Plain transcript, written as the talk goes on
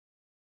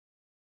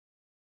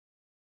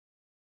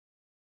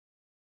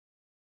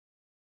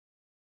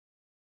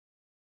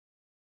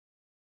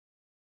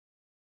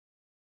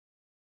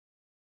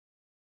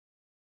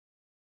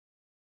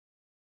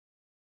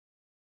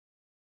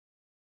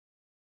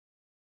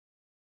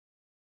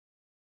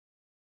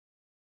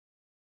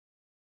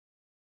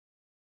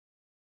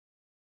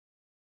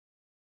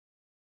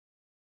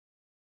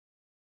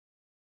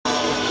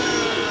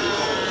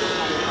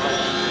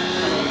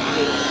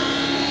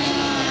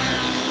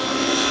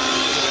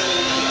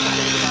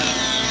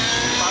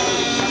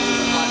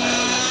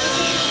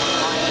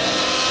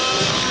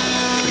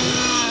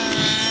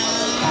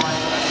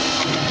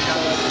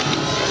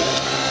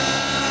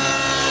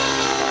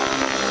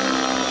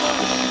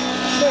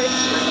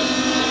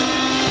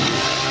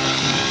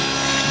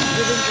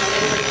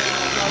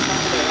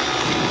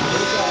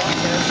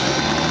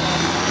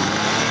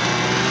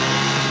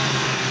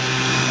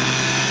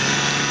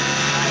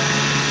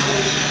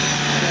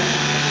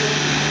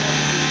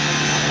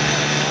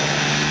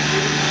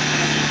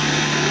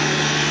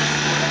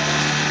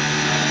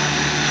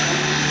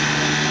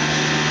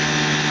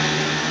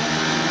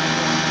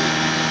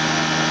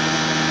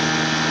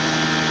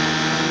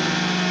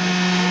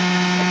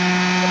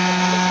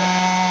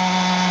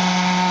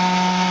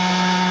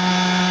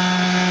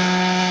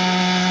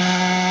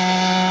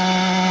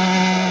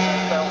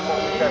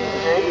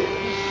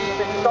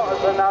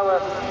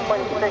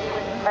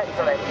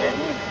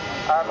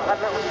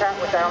little chat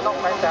with Darren, not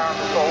met Darren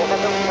before, had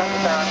a little chat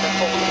with Darren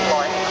before the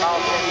flight and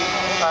asked him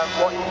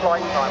what his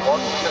flight time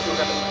was, because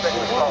we're going to split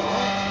the slot.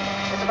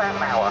 It's about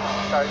an hour,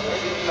 so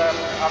it's,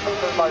 I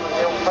think at the moment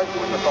the total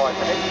was the 5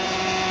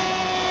 minutes.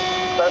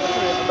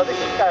 But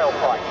this is scale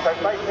flight, so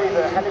basically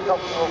the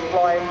helicopter will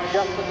fly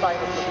just the same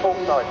as the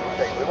full-size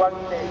machine. We won't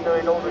see it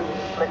doing all the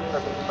splits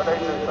and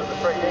manoeuvres that the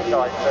 3D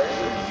guys do,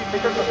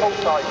 because the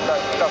full-size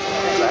doesn't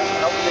do that.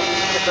 And obviously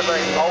it's a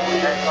very old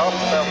aircraft,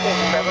 Bell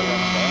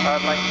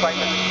 47, made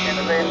famous in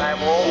the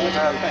Vietnam War.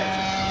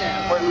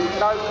 With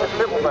no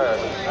little bird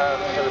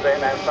to the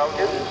Vietnam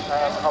soldiers.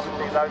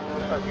 Obviously those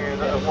of you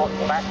that have watched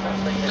Max and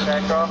seen this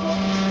aircraft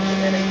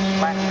in its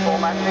Max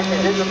format,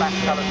 it is a Max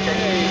colour scheme.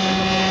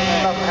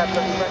 It doesn't have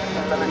the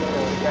flexibility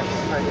of the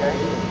S3D.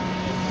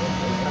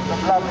 There's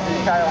some lovely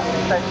scale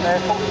descent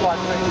there,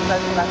 45-degree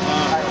descent, that's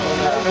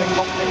a big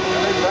cockpit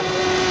maneuver.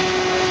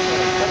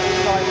 Get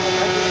inside the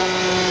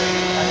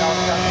they are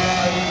just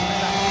over the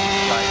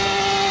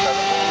so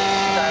the whole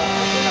scale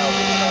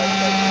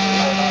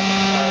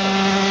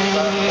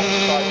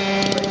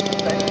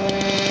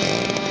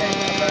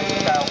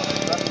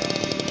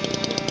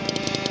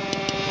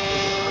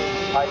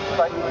I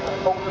spoke with a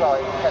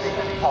full-size heli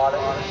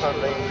pilot from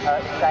the East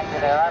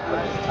Air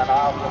Ambulance, and I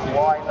asked them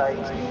why they,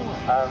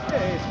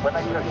 when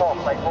they took off,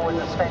 they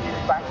always ascended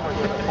backwards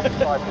at a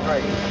 45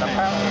 degrees. And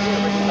apparently the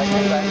reason they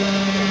do that is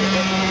because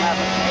they didn't have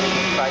an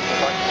engine space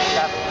like the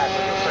cabin had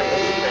with the 3D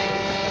machine.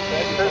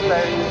 Because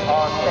they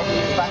are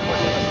ascending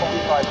backwards at a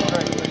 45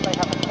 degrees, if they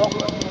have a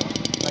problem,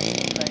 they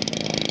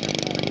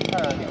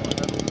return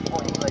to the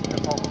point they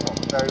took off from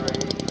very,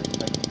 very easily.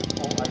 They can just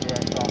auto the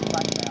aircraft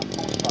back down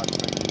 45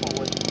 degrees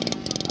forward.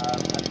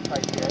 And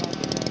safely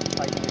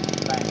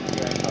land the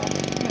aircraft.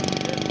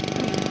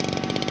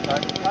 So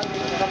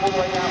hopefully we come all the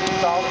way down to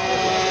Darwin,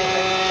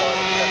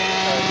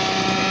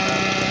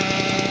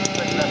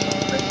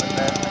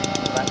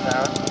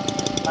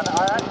 and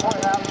I had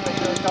pointed out to the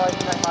guys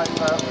who came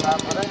over, I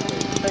don't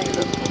see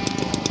them,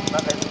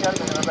 but there's a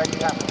gentleman in a red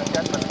cap and a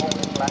gentleman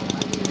holding black,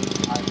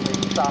 I see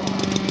the sun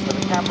with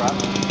the camera.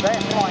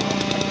 They're flying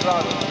a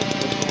drone.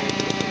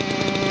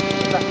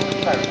 That's the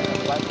terrace at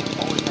the moment,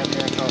 always have the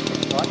aircraft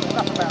inside.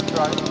 Enough about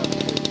drones.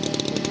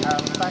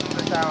 Thanks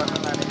to Darren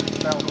and his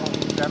Bell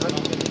 47.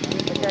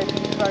 Again,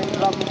 it's a very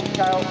lovely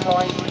scale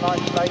flight,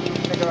 nice lady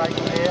figure 8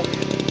 here.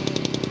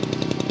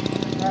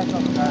 There's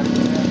not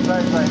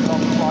very, very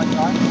long flight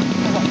time.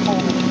 We've got 4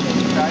 minutes in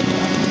today.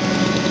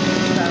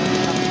 Darren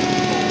coming to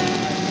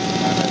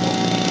the